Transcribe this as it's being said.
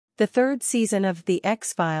The third season of The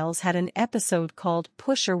X-Files had an episode called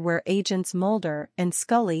Pusher where agents Mulder and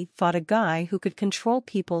Scully fought a guy who could control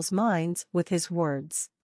people's minds with his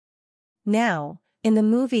words. Now, in the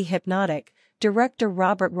movie Hypnotic, director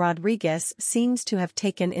Robert Rodriguez seems to have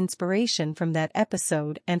taken inspiration from that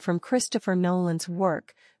episode and from Christopher Nolan's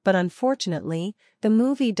work, but unfortunately, the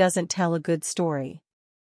movie doesn't tell a good story.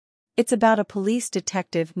 It's about a police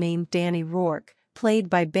detective named Danny Rourke,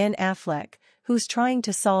 played by Ben Affleck, who's trying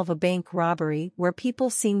to solve a bank robbery where people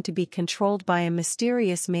seem to be controlled by a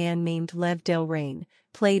mysterious man named Lev Delrain,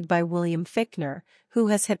 played by William Fichtner, who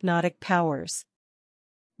has hypnotic powers.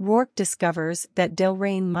 Rourke discovers that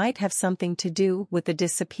Delrain might have something to do with the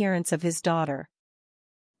disappearance of his daughter.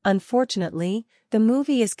 Unfortunately, the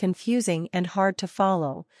movie is confusing and hard to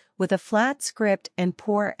follow, with a flat script and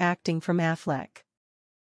poor acting from Affleck.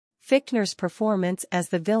 Fichtner's performance as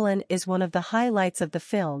the villain is one of the highlights of the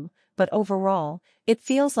film, but overall, it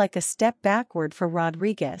feels like a step backward for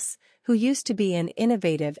Rodriguez, who used to be an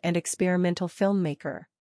innovative and experimental filmmaker.